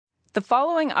The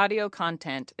following audio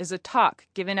content is a talk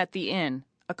given at The Inn,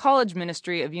 a college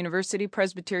ministry of University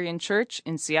Presbyterian Church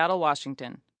in Seattle,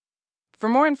 Washington. For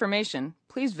more information,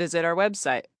 please visit our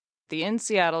website,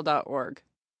 theinnseattle.org.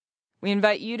 We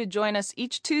invite you to join us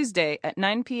each Tuesday at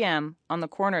 9 p.m. on the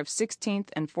corner of 16th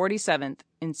and 47th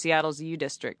in Seattle's U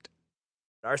District.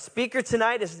 Our speaker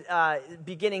tonight is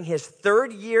beginning his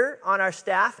third year on our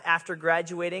staff after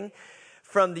graduating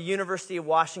from the University of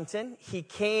Washington. He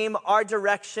came our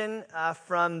direction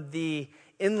from the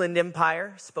Inland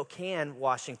Empire, Spokane,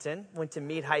 Washington. Went to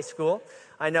Meade High School.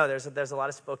 I know there's a lot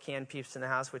of Spokane peeps in the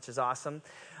house, which is awesome.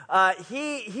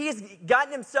 He's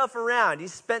gotten himself around.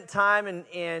 He's spent time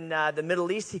in the Middle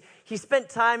East. He spent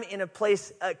time in a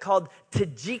place called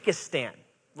Tajikistan.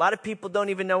 A lot of people don't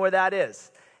even know where that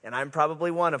is, and I'm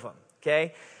probably one of them,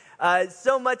 okay?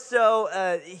 So much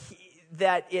so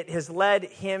that it has led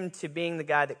him to being the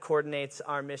guy that coordinates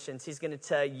our missions. He's going to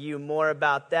tell you more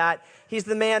about that. He's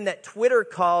the man that Twitter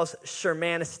calls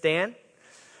Shermanistan.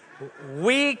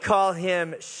 We call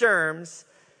him Sherms.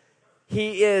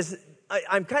 He is,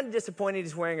 I'm kind of disappointed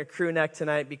he's wearing a crew neck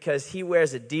tonight because he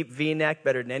wears a deep V-neck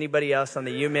better than anybody else on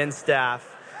the UMin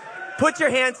staff. Put your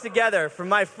hands together for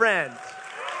my friend,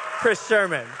 Chris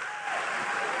Sherman.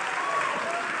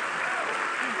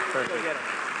 Perfect.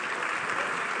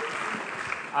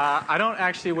 I don't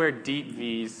actually wear deep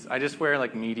V's. I just wear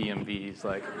like medium V's.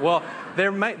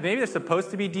 Maybe they're supposed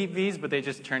to be deep V's, but they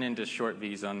just turn into short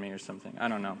V's on me or something. I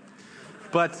don't know.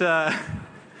 But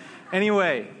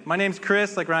anyway, my name's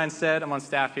Chris. Like Ryan said, I'm on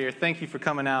staff here. Thank you for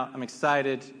coming out. I'm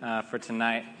excited for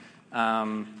tonight.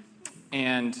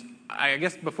 And I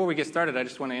guess before we get started, I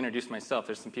just want to introduce myself.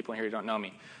 There's some people here who don't know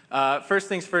me. First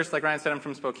things first, like Ryan said, I'm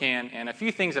from Spokane, and a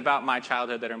few things about my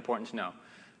childhood that are important to know.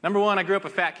 Number one, I grew up a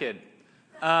fat kid.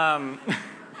 So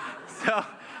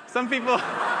some people,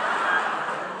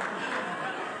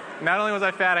 not only was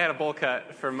I fat, I had a bowl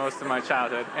cut for most of my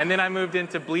childhood. And then I moved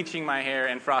into bleaching my hair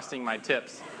and frosting my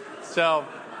tips. So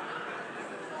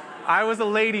I was a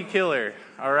lady killer,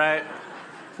 all right,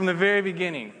 from the very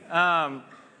beginning. I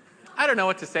don't know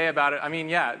what to say about it. I mean,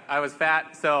 yeah, I was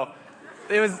fat, so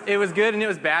it was good and it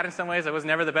was bad in some ways. I was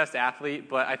never the best athlete,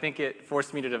 but I think it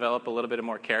forced me to develop a little bit of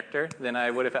more character than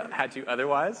I would have had to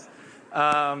otherwise.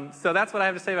 So that's what I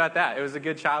have to say about that. It was a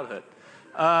good childhood.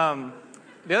 The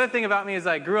other thing about me is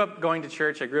I grew up going to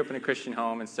church. I grew up in a Christian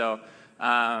home, and so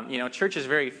church is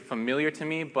very familiar to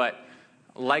me, but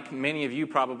like many of you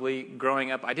probably,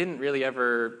 growing up, I didn't really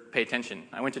ever pay attention.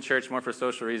 I went to church more for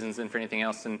social reasons than for anything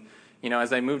else, and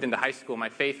as I moved into high school, my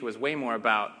faith was way more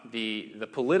about the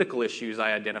political issues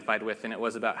I identified with than it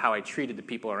was about how I treated the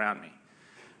people around me.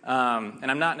 And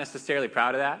I'm not necessarily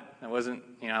proud of that. I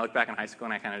look back in high school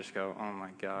and I kind of just go, oh my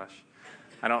gosh.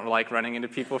 I don't like running into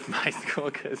people from high school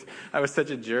because I was such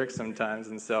a jerk sometimes.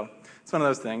 And so it's one of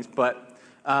those things. But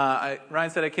Ryan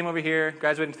said I came over here,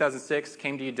 graduated in 2006,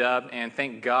 came to UW, and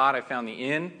thank God I found the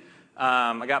Inn.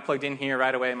 I got plugged in here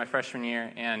right away my freshman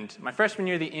year. And my freshman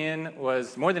year, the Inn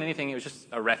was, more than anything, it was just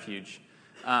a refuge.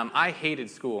 I hated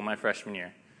school my freshman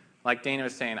year. Like Dana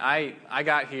was saying, I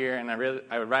got here and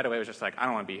I right away was just like, I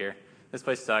don't want to be here. This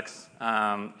place sucks.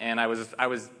 And I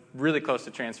was really close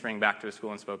to transferring back to a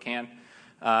school in Spokane.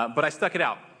 But I stuck it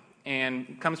out.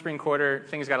 And come spring quarter,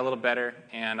 things got a little better,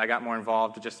 and I got more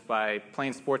involved just by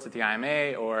playing sports at the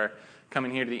IMA or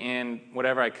coming here to the Inn,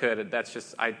 whatever I could. That's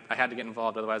just, I had to get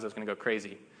involved, otherwise I was going to go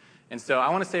crazy. And so I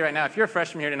want to say right now, if you're a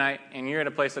freshman here tonight and you're at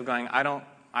a place of going, I don't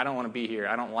want to be here.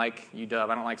 I don't like UW.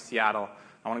 I don't like Seattle.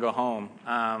 I want to go home.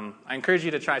 I encourage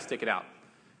you to try to stick it out.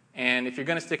 And if you're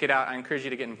going to stick it out, I encourage you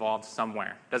to get involved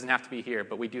somewhere. It doesn't have to be here,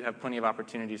 but we do have plenty of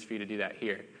opportunities for you to do that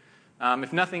here.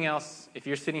 If nothing else, if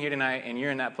you're sitting here tonight and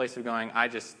you're in that place of going, I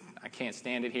can't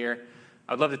stand it here,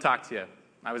 I would love to talk to you.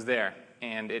 I was there,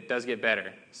 and it does get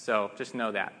better. So just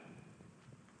know that.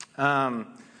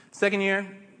 Second year,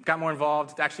 got more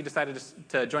involved, actually decided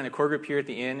to join a core group here at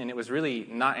the Inn, and it was really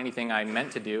not anything I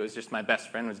meant to do. It was just my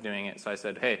best friend was doing it. So I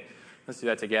said, hey, let's do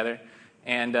that together.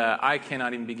 And I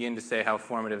cannot even begin to say how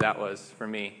formative that was for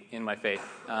me in my faith,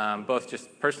 both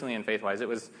just personally and faith-wise. It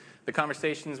was the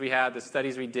conversations we had, the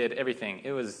studies we did, everything.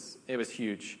 It was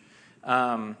huge.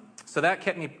 So that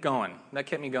kept me going. That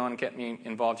kept me going and kept me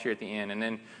involved here at the Inn. And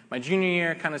then my junior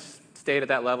year kind of stayed at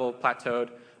that level, plateaued.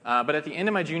 But at the end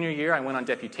of my junior year, I went on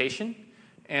deputation.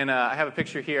 And I have a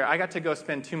picture here. I got to go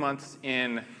spend 2 months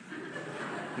in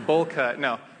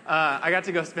I got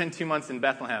to go spend 2 months in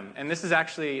Bethlehem. And this is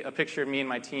actually a picture of me and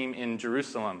my team in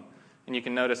Jerusalem. And you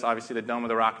can notice, obviously, the Dome of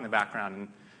the Rock in the background.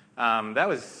 And that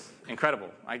was incredible.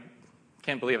 I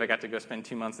can't believe I got to go spend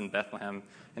 2 months in Bethlehem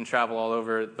and travel all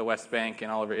over the West Bank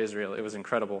and all over Israel. It was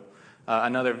incredible.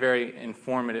 another very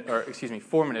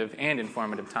formative and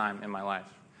informative time in my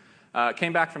life.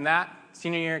 Came back from that.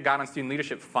 Senior year, got on student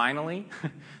leadership finally.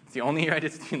 It's the only year I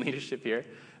did student leadership here.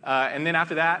 And then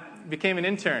after that, became an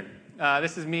intern.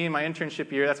 This is me in my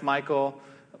internship year. That's Michael,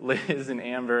 Liz, and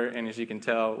Amber. And as you can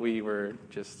tell, we were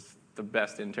just the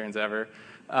best interns ever.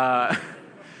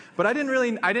 But I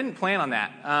didn't plan on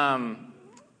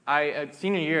that.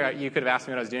 Senior year, you could have asked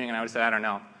me what I was doing, and I would have said, I don't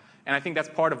know. And I think that's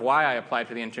part of why I applied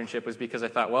for the internship, was because I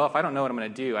thought, well, if I don't know what I'm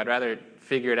going to do, I'd rather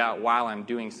figure it out while I'm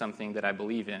doing something that I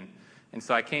believe in. And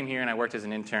so I came here and I worked as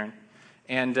an intern.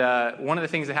 And one of the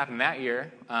things that happened that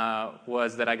year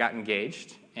was that I got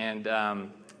engaged. And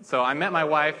so I met my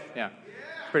wife. Yeah,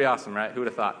 pretty awesome, right? Who would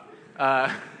have thought?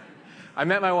 I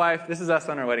met my wife. This is us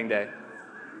on our wedding day.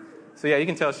 So yeah, you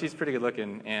can tell she's pretty good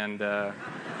looking and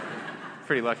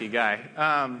pretty lucky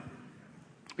guy.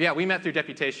 Yeah, we met through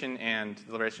deputation, and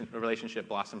the relationship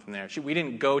blossomed from there. We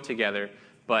didn't go together,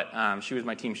 but she was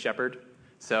my team shepherd.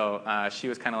 So she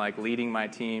was kind of like leading my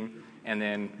team, and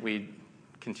then we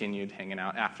continued hanging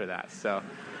out after that. So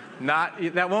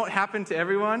that won't happen to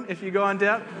everyone if you go on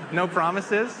DEP. No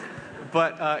promises.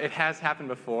 But it has happened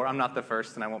before. I'm not the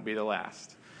first, and I won't be the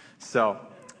last. So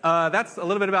that's a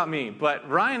little bit about me. But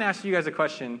Ryan asked you guys a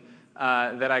question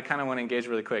that I kind of want to engage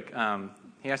really quick.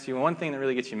 He asked you one thing that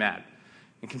really gets you mad.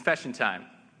 In confession time,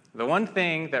 the one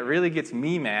thing that really gets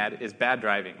me mad is bad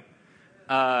driving.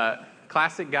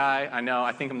 Classic guy, I know.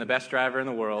 I think I'm the best driver in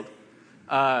the world.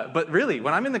 But really,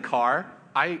 when I'm in the car,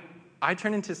 I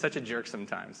turn into such a jerk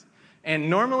sometimes.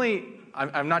 And normally,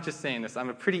 I'm not just saying this, I'm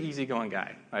a pretty easygoing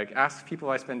guy. Like, ask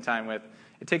people I spend time with.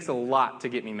 It takes a lot to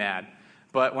get me mad.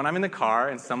 But when I'm in the car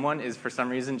and someone is, for some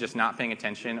reason, just not paying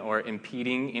attention or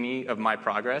impeding any of my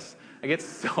progress, I get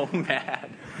so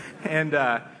mad. And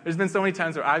there's been so many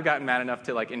times where I've gotten mad enough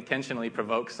to, like, intentionally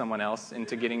provoke someone else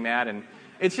into getting mad. And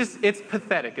it's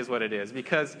pathetic is what it is,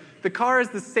 because the car is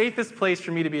the safest place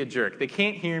for me to be a jerk. They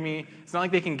can't hear me. It's not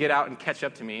like they can get out and catch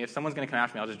up to me. If someone's going to come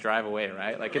after me, I'll just drive away,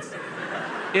 right? Like,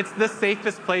 it's the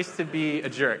safest place to be a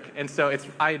jerk. And so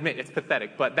I admit, it's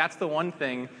pathetic. But that's the one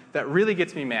thing that really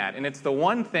gets me mad. And it's the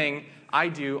one thing I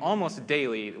do almost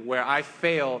daily where I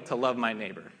fail to love my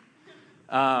neighbor.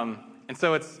 And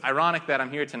so it's ironic that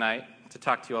I'm here tonight to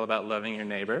talk to you all about loving your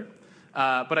neighbor.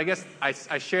 But I guess I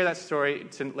share that story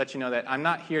to let you know that I'm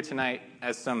not here tonight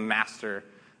as some master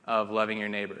of loving your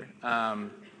neighbor.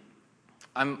 I'm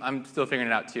still figuring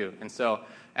it out too. And so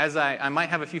as I might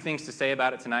have a few things to say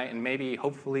about it tonight, and maybe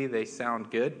hopefully they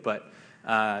sound good, but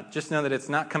just know that it's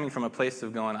not coming from a place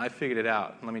of going, I figured it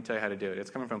out, let me tell you how to do it. It's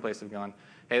coming from a place of going,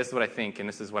 hey, this is what I think, and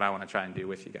this is what I want to try and do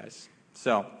with you guys.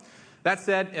 So that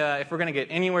said, if we're going to get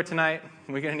anywhere tonight,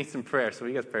 we're going to need some prayer. So will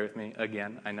you guys pray with me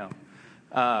again? I know.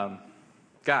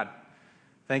 God,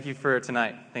 thank you for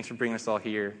tonight. Thanks for bringing us all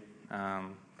here.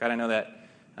 God, I know that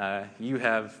you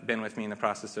have been with me in the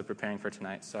process of preparing for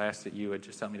tonight, so I ask that you would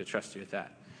just help me to trust you with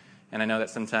that. And I know that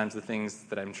sometimes the things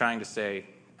that I'm trying to say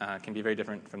can be very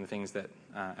different from the things that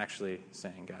actually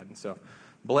saying, God. And so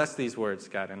bless these words,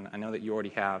 God, and I know that you already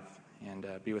have, and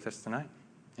be with us tonight.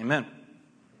 Amen.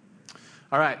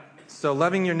 All right, so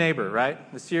loving your neighbor,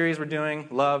 right? The series we're doing,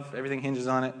 love, everything hinges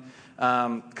on it.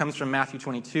 Comes from Matthew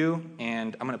 22,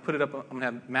 and I'm going to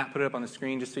have Matt put it up on the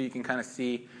screen just so you can kind of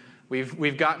see.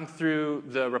 We've gotten through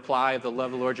the reply of the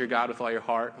love the Lord your God with all your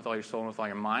heart, with all your soul, and with all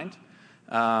your mind.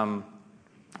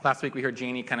 Last week we heard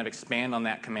Janie kind of expand on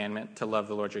that commandment to love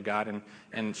the Lord your God,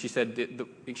 and she said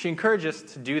she encouraged us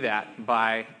to do that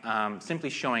by simply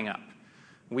showing up.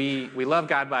 We love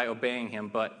God by obeying Him,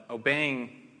 but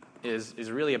obeying is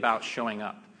really about showing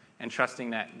up and trusting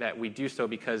that we do so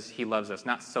because He loves us,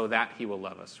 not so that He will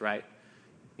love us, right?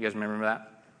 You guys remember that?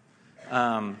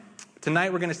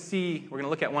 Tonight we're going to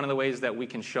look at one of the ways that we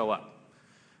can show up.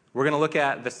 We're going to look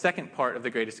at the second part of the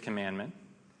greatest commandment,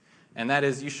 and that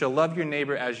is, you shall love your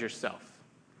neighbor as yourself.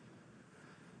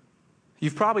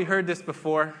 You've probably heard this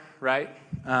before, right?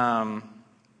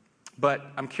 But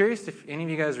I'm curious if any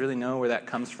of you guys really know where that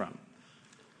comes from.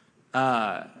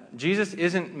 Jesus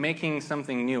isn't making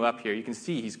something new up here. You can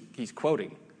see he's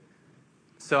quoting.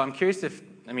 So I'm curious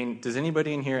does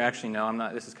anybody in here actually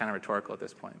know? This is kind of rhetorical at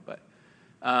this point, but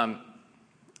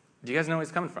do you guys know where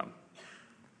it's coming from?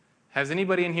 Has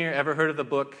anybody in here ever heard of the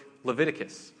book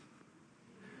Leviticus?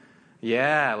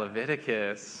 Yeah,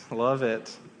 Leviticus. Love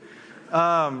it.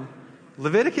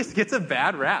 Leviticus gets a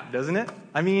bad rap, doesn't it?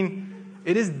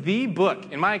 It is the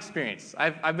book, in my experience.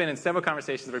 I've been in several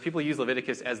conversations where people use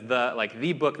Leviticus as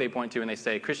the book they point to and they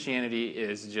say Christianity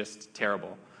is just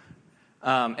terrible.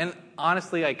 And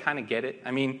honestly, I kind of get it.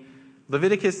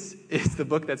 Leviticus is the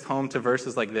book that's home to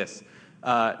verses like this.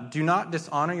 Do not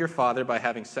dishonor your father by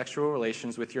having sexual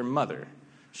relations with your mother.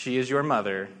 She is your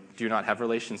mother. Do not have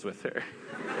relations with her.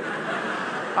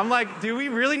 I'm like, do we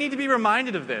really need to be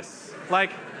reminded of this?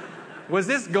 Like, was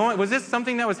this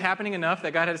something that was happening enough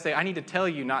that God had to say, I need to tell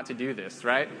you not to do this,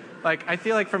 right? Like, I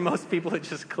feel like for most people it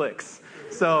just clicks.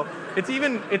 So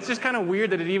it's just kind of weird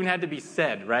that it even had to be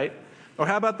said, right? Or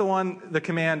how about the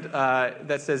command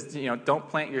that says, don't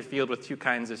plant your field with two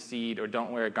kinds of seed, or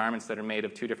don't wear garments that are made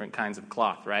of two different kinds of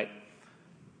cloth, right?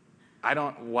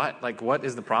 What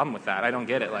is the problem with that? I don't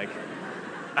get it. Like,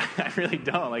 I really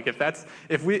don't. Like,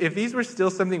 if these were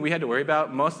still something we had to worry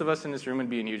about, most of us in this room would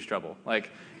be in huge trouble. Like,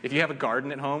 if you have a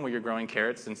garden at home where you're growing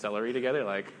carrots and celery together,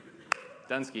 like,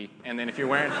 Dunsky. And then if you're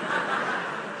wearing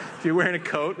a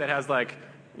coat that has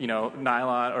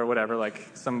nylon or whatever, like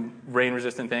some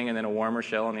rain-resistant thing, and then a warmer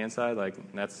shell on the inside, like,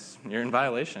 you're in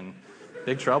violation.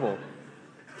 Big trouble.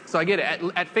 So I get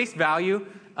it. At face value,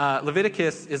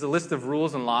 Leviticus is a list of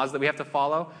rules and laws that we have to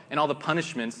follow, and all the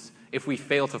punishments if we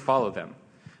fail to follow them.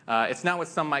 It's not what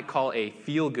some might call a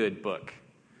feel-good book.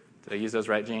 Did I use those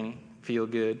right, Janie?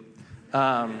 Feel-good.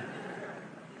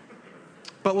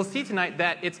 But we'll see tonight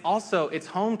that it's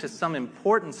home to some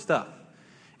important stuff.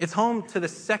 It's home to the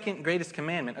second greatest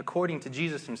commandment according to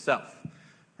Jesus himself,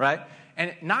 right?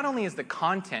 And not only is the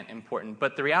content important,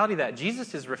 but the reality that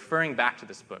Jesus is referring back to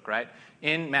this book, right?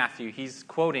 In Matthew, he's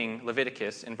quoting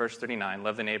Leviticus in verse 39,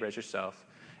 love the neighbor as yourself.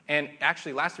 And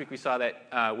actually, last week we saw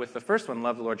that with the first one,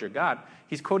 love the Lord your God,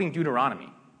 he's quoting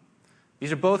Deuteronomy.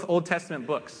 These are both Old Testament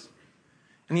books.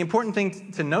 And the important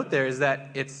thing to note there is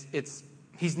that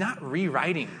he's not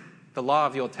rewriting the law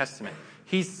of the Old Testament.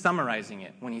 He's summarizing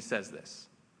it when he says this.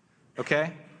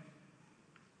 Okay?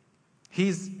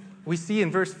 We see in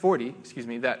verse 40,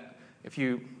 that it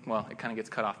kind of gets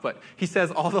cut off, but he says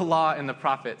all the law and the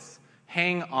prophets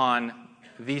hang on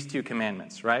these two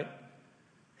commandments, right?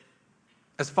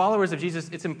 As followers of Jesus,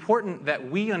 it's important that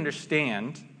we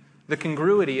understand the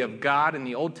congruity of God in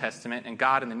the Old Testament and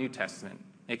God in the New Testament,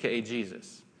 aka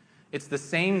Jesus. It's the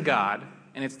same God,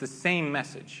 and it's the same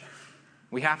message.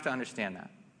 We have to understand that.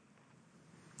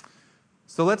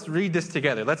 So let's read this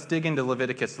together. Let's dig into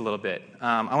Leviticus a little bit.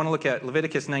 I want to look at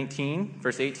Leviticus 19,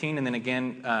 verse 18, and then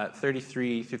again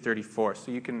 33 through 34.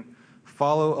 So you can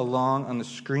follow along on the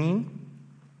screen.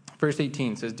 Verse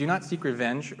 18 says, do not seek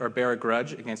revenge or bear a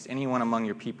grudge against anyone among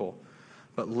your people,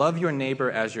 but love your neighbor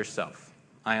as yourself.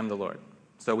 I am the Lord.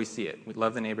 So we see it. We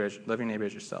love your neighbor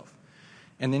as yourself.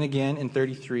 And then again in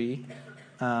 33,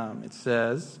 it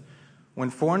says, when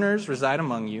foreigners reside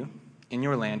among you in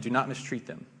your land, do not mistreat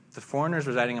them. The foreigners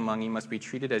residing among you must be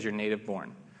treated as your native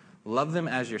born. Love them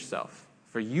as yourself,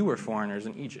 for you were foreigners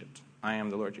in Egypt. I am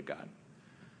the Lord your God.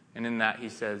 And in that he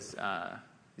says,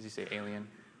 does he say alien?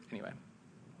 Anyway.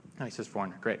 No, he says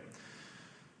foreigner. Great.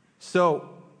 So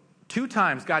 2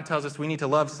 times God tells us we need to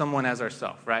love someone as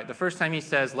ourselves, right? The first time he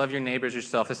says, love your neighbor as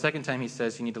yourself. The second time he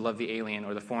says you need to love the alien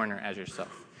or the foreigner as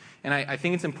yourself. And I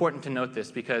think it's important to note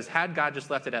this because had God just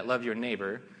left it at love your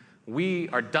neighbor, we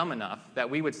are dumb enough that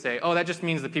we would say, oh, that just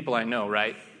means the people I know,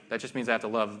 right? That just means I have to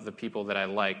love the people that I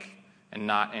like and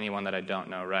not anyone that I don't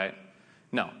know, right?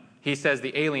 No. He says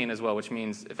the alien as well, which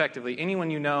means effectively anyone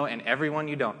you know and everyone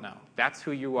you don't know. That's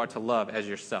who you are to love as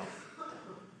yourself.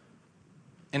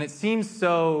 And it seems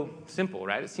so simple,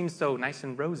 right? It seems so nice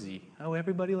and rosy. Oh,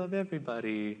 everybody love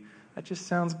everybody. That just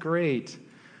sounds great.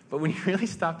 But when you really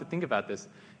stop to think about this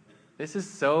is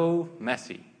so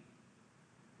messy.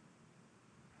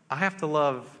 I have to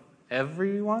love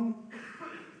everyone?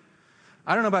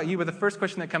 I don't know about you, but the first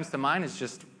question that comes to mind is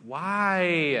just,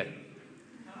 why?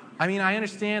 I mean, I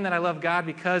understand that I love God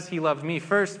because he loved me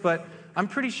first, but I'm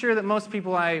pretty sure that most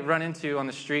people I run into on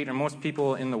the street, or most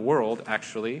people in the world,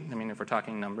 actually, I mean, if we're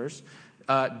talking numbers,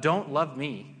 don't love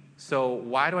me. So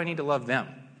why do I need to love them?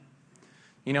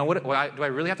 You know, do I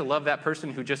really have to love that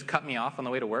person who just cut me off on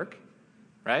the way to work?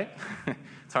 Right?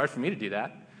 It's hard for me to do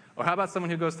that. Or how about someone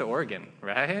who goes to Oregon,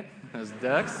 right? Those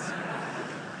ducks.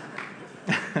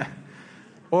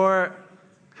 Or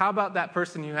how about that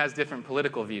person who has different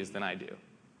political views than I do? Do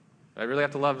I really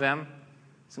have to love them?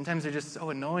 Sometimes they're just so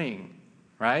annoying,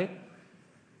 right?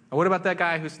 Or what about that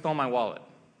guy who stole my wallet?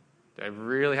 Do I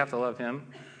really have to love him?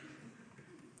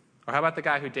 Or how about the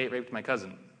guy who date raped my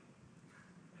cousin? Do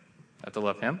I have to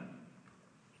love him?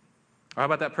 Or how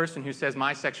about that person who says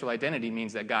my sexual identity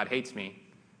means that God hates me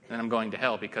and I'm going to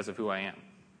hell because of who I am?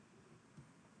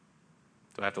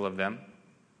 Do I have to love them?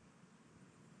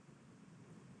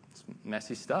 It's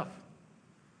messy stuff.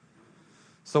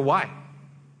 So why?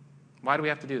 Why do we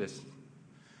have to do this?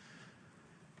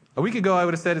 A week ago, I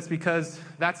would have said it's because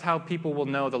that's how people will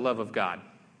know the love of God.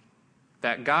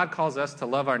 that God calls us to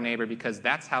love our neighbor because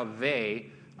that's how they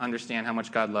understand how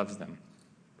much God loves them.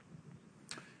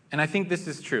 And I think this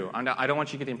is true. I don't want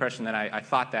you to get the impression that I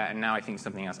thought that and now I think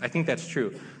something else. I think that's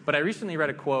true. But I recently read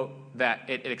a quote that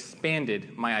it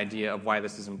expanded my idea of why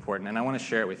this is important, and I want to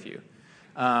share it with you.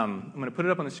 I'm going to put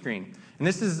it up on the screen. And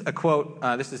this is a quote.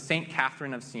 This is St.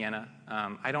 Catherine of Siena.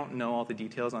 I don't know all the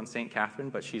details on St. Catherine,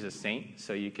 but she's a saint,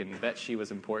 so you can bet she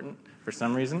was important for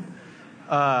some reason.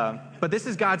 But this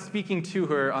is God speaking to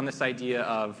her on this idea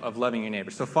of loving your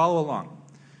neighbor. So follow along.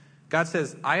 God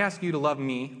says, I ask you to love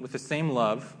me with the same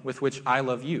love with which I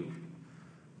love you.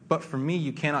 But for me,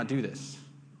 you cannot do this.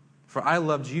 For I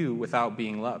loved you without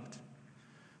being loved.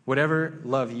 Whatever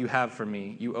love you have for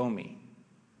me, you owe me.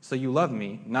 So you love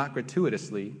me, not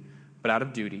gratuitously, but out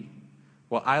of duty,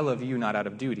 while I love you not out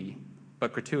of duty,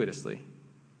 but gratuitously.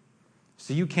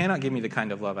 So you cannot give me the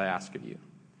kind of love I ask of you.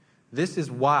 This is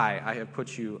why I have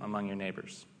put you among your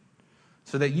neighbors,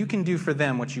 so that you can do for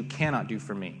them what you cannot do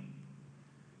for me.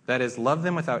 That is, love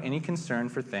them without any concern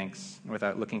for thanks and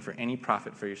without looking for any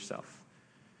profit for yourself.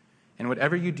 And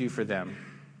whatever you do for them,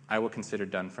 I will consider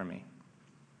done for me.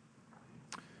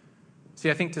 See,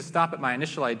 I think to stop at my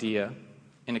initial idea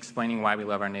in explaining why we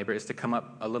love our neighbor is to come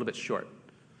up a little bit short.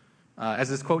 As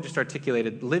this quote just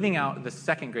articulated, living out the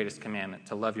second greatest commandment,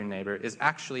 to love your neighbor, is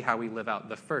actually how we live out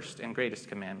the first and greatest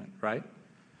commandment, right?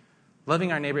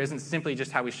 Loving our neighbor isn't simply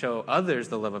just how we show others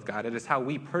the love of God. It is how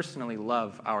we personally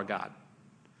love our God.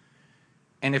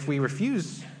 And if we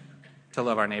refuse to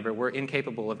love our neighbor, we're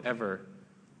incapable of ever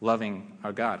loving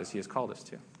our God as he has called us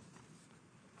to.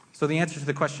 So the answer to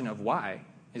the question of why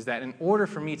is that in order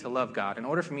for me to love God, in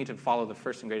order for me to follow the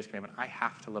first and greatest commandment, I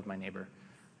have to love my neighbor.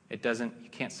 You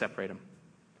can't separate them.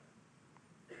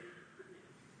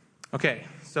 Okay,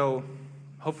 so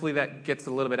hopefully that gets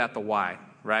a little bit at the why,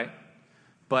 right?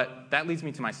 But that leads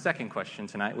me to my second question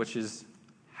tonight, which is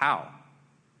how?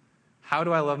 How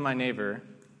do I love my neighbor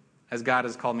as God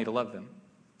has called me to love them?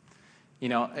 You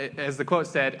know, as the quote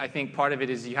said, I think part of it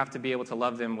is you have to be able to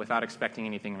love them without expecting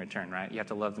anything in return, right? You have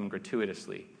to love them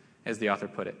gratuitously, as the author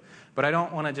put it. But I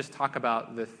don't want to just talk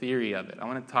about the theory of it. I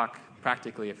want to talk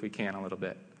practically, if we can, a little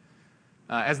bit.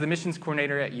 As the missions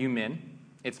coordinator at UMin,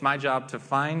 it's my job to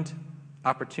find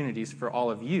opportunities for all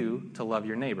of you to love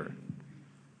your neighbor,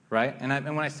 right? And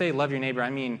when I say love your neighbor, I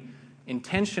mean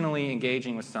intentionally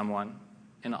engaging with someone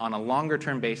on a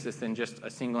longer-term basis than just a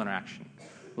single interaction.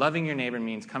 Loving your neighbor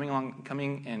means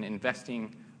coming and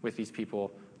investing with these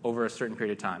people over a certain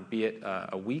period of time, be it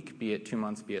a week, be it 2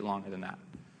 months, be it longer than that,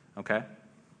 okay?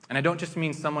 And I don't just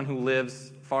mean someone who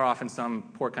lives far off in some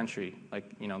poor country, like,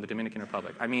 you know, the Dominican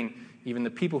Republic. I mean even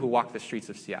the people who walk the streets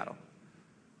of Seattle.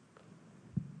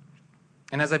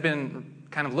 And as I've been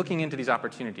kind of looking into these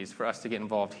opportunities for us to get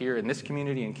involved here in this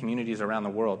community and communities around the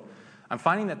world, I'm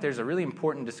finding that there's a really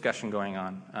important discussion going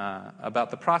on about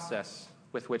the process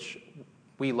with which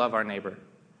we love our neighbor.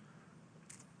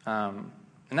 And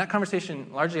that conversation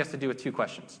largely has to do with two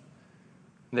questions.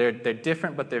 They're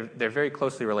different, but they're very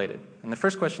closely related. And the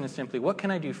first question is simply, what can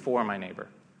I do for my neighbor?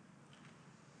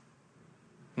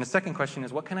 And the second question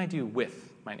is, what can I do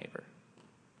with my neighbor?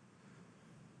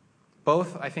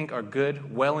 Both, I think, are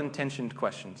good, well-intentioned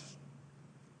questions.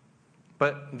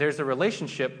 But there's a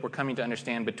relationship we're coming to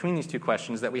understand between these two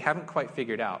questions that we haven't quite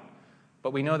figured out.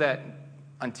 But we know that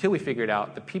until we figure it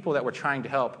out, the people that we're trying to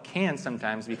help can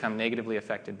sometimes become negatively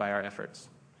affected by our efforts.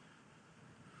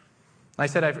 Like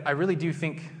I said, I really do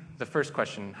think the first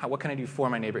question, what can I do for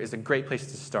my neighbor, is a great place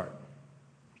to start.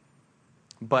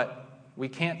 But we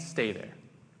can't stay there.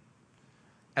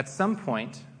 At some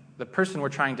point, the person we're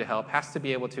trying to help has to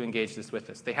be able to engage this with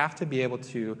us. They have to be able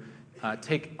to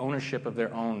take ownership of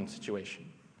their own situation.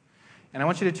 And I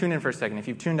want you to tune in for a second. If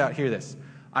you've tuned out, hear this.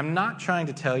 I'm not trying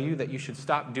to tell you that you should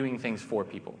stop doing things for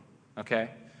people,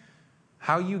 okay?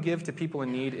 How you give to people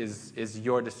in need is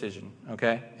your decision,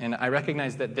 okay? And I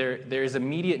recognize that there is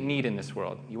immediate need in this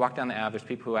world. You walk down the Ave, there's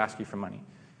people who ask you for money,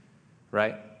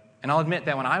 right? And I'll admit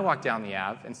that when I walk down the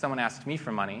Ave and someone asks me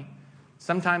for money,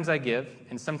 sometimes I give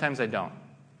and sometimes I don't.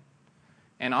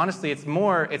 And honestly, it's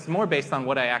more based on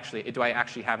do I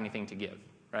actually have anything to give,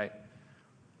 right?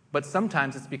 But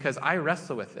sometimes it's because I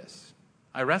wrestle with this.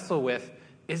 I wrestle with,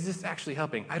 is this actually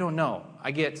helping? I don't know. I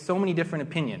get so many different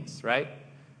opinions, right?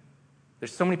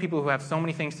 There's so many people who have so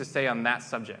many things to say on that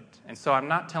subject. And so I'm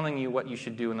not telling you what you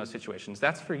should do in those situations.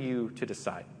 That's for you to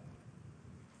decide.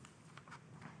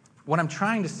 What I'm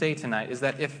trying to say tonight is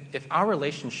that if our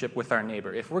relationship with our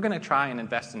neighbor, if we're going to try and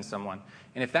invest in someone,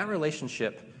 and if that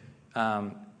relationship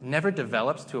never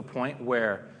develops to a point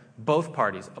where both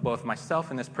parties, both myself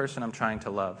and this person I'm trying to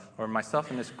love, or myself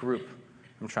and this group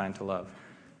I'm trying to love,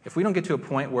 if we don't get to a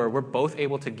point where we're both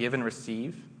able to give and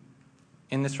receive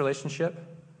in this relationship,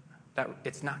 that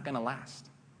it's not going to last.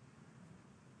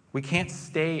 We can't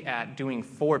stay at doing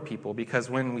for people, because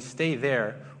when we stay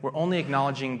there, we're only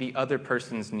acknowledging the other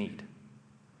person's need.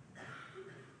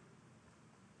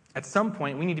 At some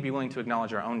point, we need to be willing to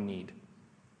acknowledge our own need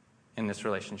in this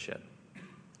relationship.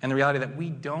 And the reality that we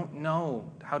don't know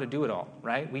how to do it all,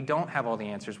 right? We don't have all the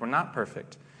answers. We're not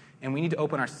perfect. And we need to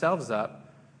open ourselves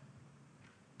up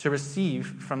to receive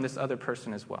from this other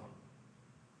person as well.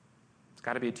 It's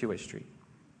got to be a two-way street.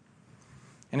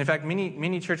 And in fact,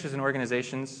 many churches and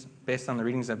organizations, based on the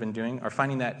readings I've been doing, are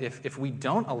finding that if we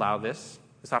don't allow this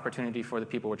opportunity for the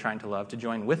people we're trying to love to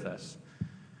join with us,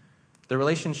 the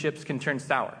relationships can turn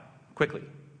sour quickly.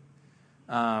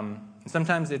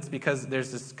 Sometimes it's because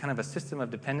there's this kind of a system of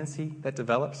dependency that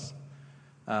develops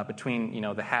between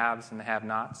the haves and the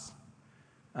have-nots.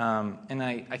 And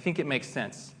I think it makes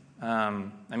sense.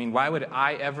 Why would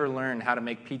I ever learn how to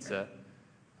make pizza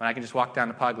when I can just walk down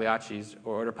to Pagliacci's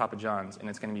or order Papa John's, and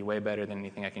it's going to be way better than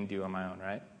anything I can do on my own,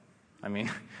 right?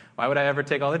 Why would I ever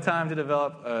take all the time to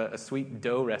develop a sweet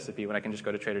dough recipe when I can just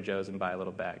go to Trader Joe's and buy a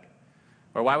little bag?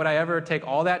 Or why would I ever take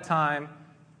all that time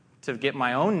to get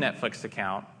my own Netflix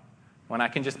account when I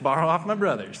can just borrow off my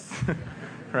brother's,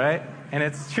 right? And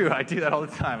it's true, I do that all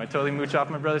the time. I totally mooch off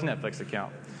my brother's Netflix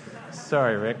account.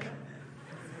 Sorry, Rick.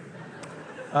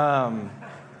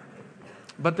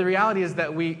 But the reality is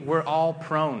that we're all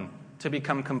prone to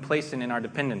become complacent in our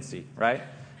dependency, right?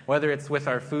 Whether it's with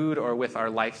our food or with our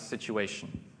life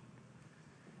situation.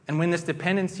 And when this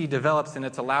dependency develops and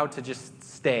it's allowed to just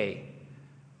stay,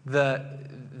 the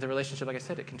relationship, like I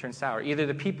said, it can turn sour. Either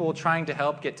the people trying to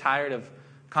help get tired of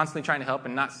constantly trying to help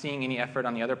and not seeing any effort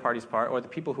on the other party's part, or the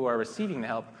people who are receiving the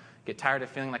help get tired of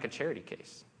feeling like a charity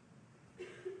case.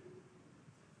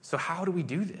 So how do we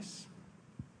do this?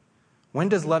 When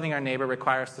does loving our neighbor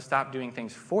require us to stop doing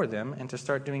things for them and to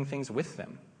start doing things with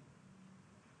them?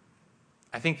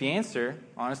 I think the answer,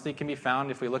 honestly, can be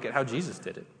found if we look at how Jesus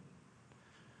did it.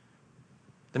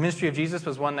 The ministry of Jesus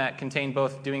was one that contained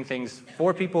both doing things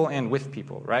for people and with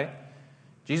people, right?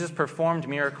 Jesus performed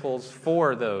miracles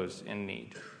for those in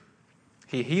need.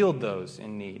 He healed those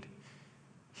in need.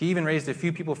 He even raised a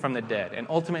few people from the dead. And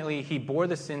ultimately, he bore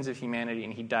the sins of humanity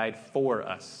and he died for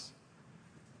us.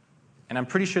 And I'm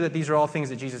pretty sure that these are all things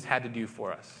that Jesus had to do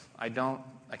for us. I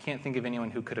can't think of anyone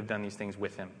who could have done these things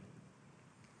with him.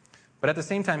 But at the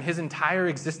same time, his entire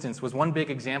existence was one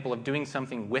big example of doing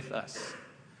something with us.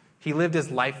 He lived his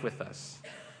life with us.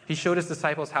 He showed his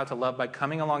disciples how to love by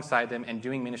coming alongside them and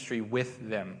doing ministry with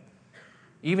them.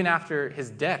 Even after his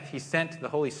death, he sent the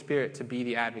Holy Spirit to be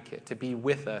the advocate, to be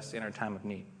with us in our time of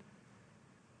need.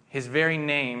 His very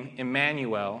name,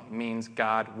 Emmanuel, means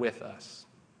God with us.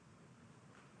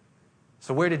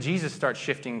 So where did Jesus start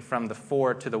shifting from the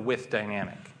for to the with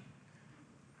dynamic?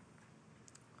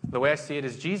 The way I see it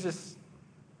is Jesus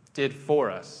did for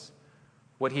us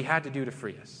what he had to do to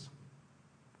free us,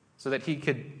 so that he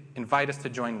could invite us to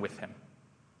join with him.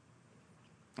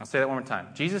 I'll say that one more time.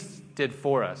 Jesus did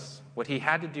for us what he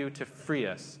had to do to free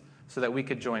us so that we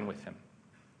could join with him.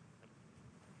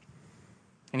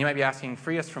 And you might be asking,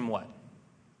 free us from what?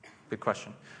 Good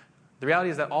question. The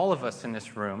reality is that all of us in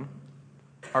this room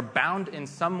are bound in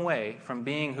some way from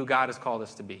being who God has called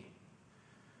us to be.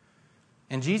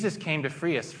 And Jesus came to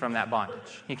free us from that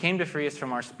bondage. He came to free us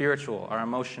from our spiritual, our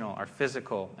emotional, our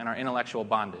physical, and our intellectual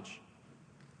bondage.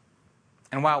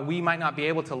 And while we might not be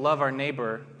able to love our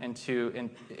neighbor in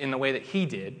the way that he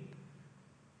did,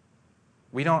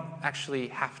 we don't actually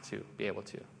have to be able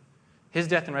to. His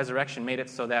death and resurrection made it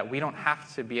so that we don't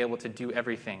have to be able to do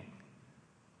everything.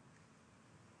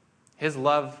 His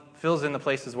love fills in the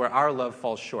places where our love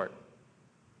falls short.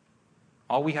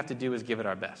 All we have to do is give it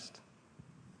our best.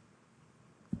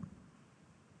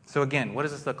 So again, what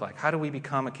does this look like? How do we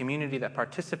become a community that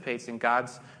participates in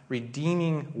God's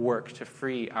redeeming work to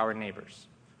free our neighbors?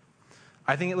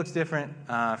 I think it looks different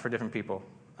for different people.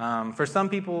 For some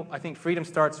people, I think freedom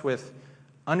starts with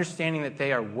understanding that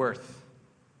they are worth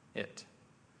it.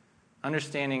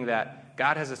 Understanding that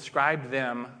God has ascribed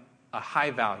them a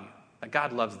high value, that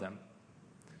God loves them.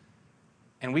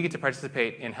 And we get to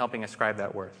participate in helping ascribe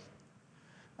that worth.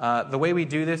 The way we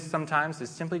do this sometimes is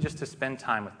simply just to spend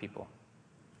time with people.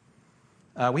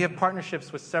 We have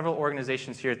partnerships with several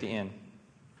organizations here at the Inn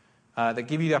that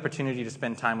give you the opportunity to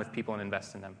spend time with people and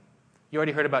invest in them. You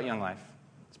already heard about Young Life.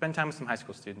 Spend time with some high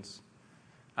school students.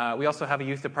 We also have a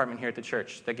youth department here at the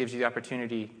church that gives you the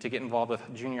opportunity to get involved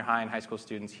with junior high and high school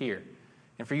students here.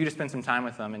 And for you to spend some time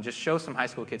with them and just show some high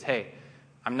school kids, hey,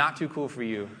 I'm not too cool for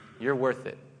you. You're worth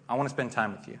it. I want to spend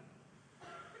time with you.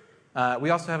 We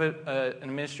also have a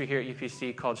ministry here at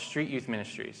UPC called Street Youth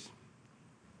Ministries.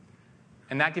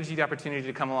 And that gives you the opportunity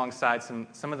to come alongside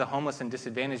some of the homeless and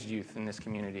disadvantaged youth in this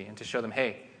community and to show them,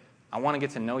 hey, I want to get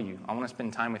to know you. I want to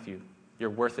spend time with you. You're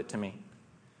worth it to me.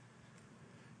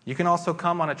 You can also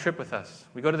come on a trip with us.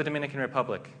 We go to the Dominican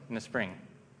Republic in the spring.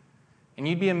 And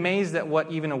you'd be amazed at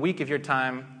what even a week of your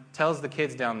time tells the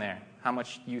kids down there, how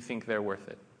much you think they're worth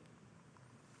it.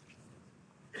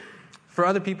 For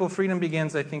other people, freedom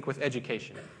begins, I think, with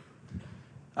education.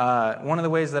 One of the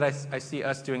ways that I see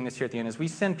us doing this here at the end is we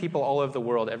send people all over the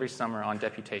world every summer on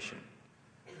deputation.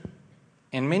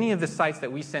 And many of the sites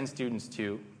that we send students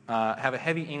to have a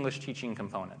heavy English teaching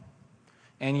component.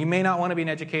 And you may not want to be an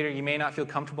educator, you may not feel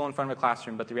comfortable in front of a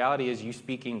classroom, but the reality is you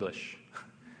speak English.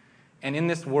 And in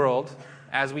this world,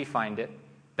 as we find it,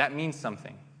 that means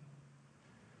something.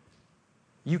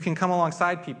 You can come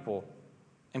alongside people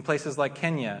in places like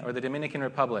Kenya or the Dominican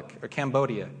Republic or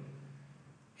Cambodia,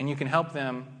 and you can help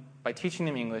them by teaching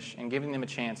them English and giving them a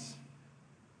chance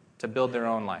to build their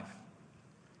own life.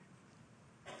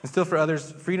 And still for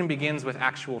others, freedom begins with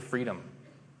actual freedom.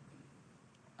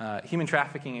 Human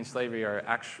trafficking and slavery are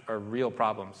real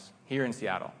problems here in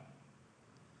Seattle.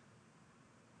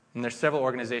 And there's several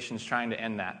organizations trying to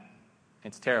end that.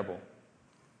 It's terrible.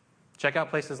 Check out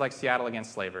places like Seattle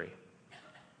Against Slavery.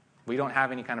 We don't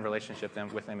have any kind of relationship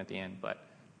with them at the end, but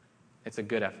it's a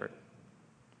good effort.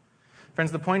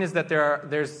 Friends, the point is that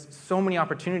there's so many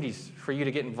opportunities for you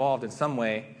to get involved in some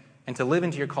way and to live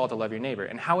into your call to love your neighbor.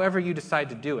 And however you decide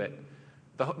to do it,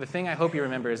 the thing I hope you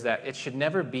remember is that it should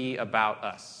never be about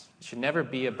us. It should never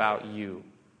be about you,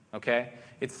 okay?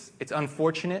 It's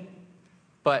unfortunate,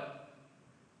 but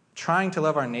trying to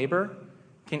love our neighbor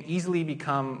can easily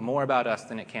become more about us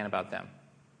than it can about them,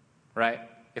 right?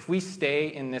 If we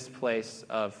stay in this place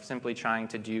of simply trying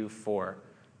to do for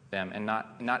them and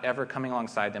not ever coming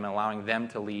alongside them and allowing them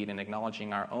to lead and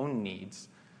acknowledging our own needs,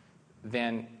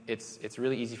 then it's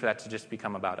really easy for that to just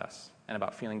become about us and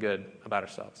about feeling good about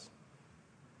ourselves.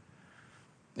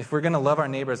 If we're going to love our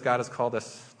neighbors God has called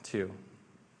us to,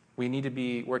 we need to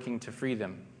be working to free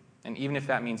them, and even if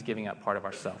that means giving up part of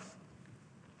ourselves.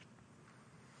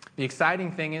 The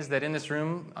exciting thing is that in this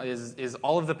room is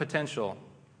all of the potential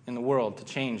in the world to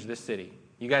change this city.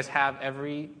 You guys have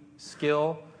every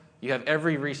skill, you have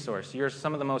every resource. You're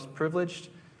some of the most privileged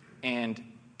and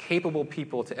capable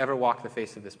people to ever walk the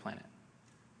face of this planet.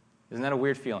 Isn't that a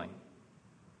weird feeling?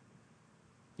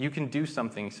 You can do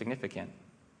something significant.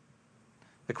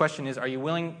 The question is, are you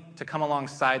willing to come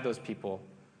alongside those people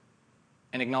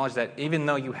and acknowledge that even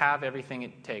though you have everything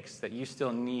it takes, that you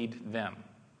still need them?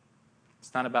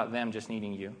 It's not about them just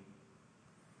needing you.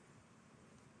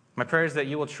 My prayer is that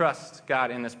you will trust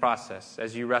God in this process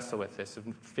as you wrestle with this, of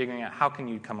figuring out how can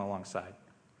you come alongside.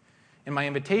 And my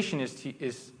invitation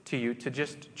is to you to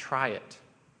just try it.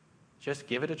 Just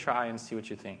give it a try and see what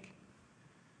you think.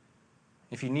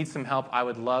 If you need some help, I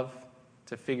would love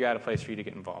to figure out a place for you to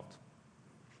get involved.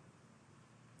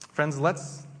 Friends,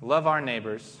 let's love our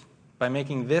neighbors by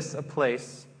making this a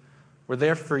place where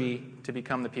they're free to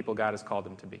become the people God has called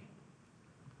them to be.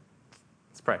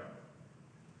 Let's pray.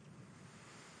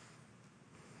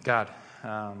 God,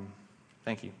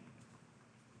 thank you.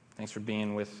 Thanks for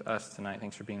being with us tonight.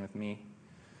 Thanks for being with me.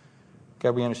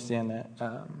 God, we understand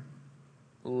that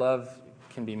love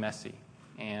can be messy,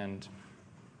 and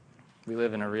we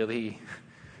live in a really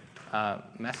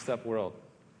messed up world.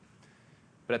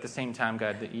 But at the same time,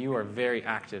 God, that you are very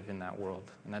active in that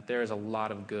world, and that there is a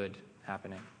lot of good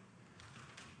happening.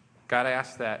 God, I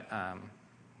ask that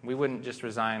we wouldn't just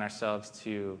resign ourselves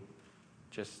to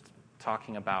just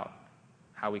talking about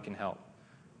how we can help.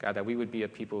 God, that we would be a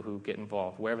people who get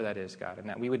involved, wherever that is, God, and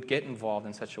that we would get involved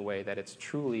in such a way that it's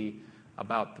truly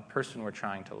about the person we're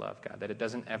trying to love, God, that it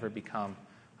doesn't ever become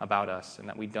about us, and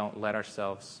that we don't let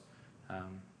ourselves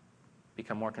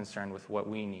become more concerned with what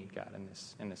we need, God,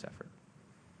 in this effort.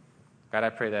 God,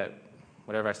 I pray that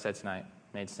whatever I said tonight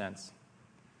made sense,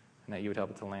 and that you would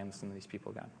help it to land with some of these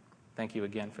people, God. Thank you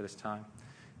again for this time.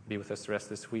 Be with us the rest of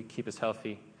this week. Keep us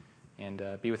healthy, and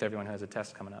be with everyone who has a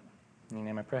test coming up. In your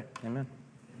name I pray. Amen.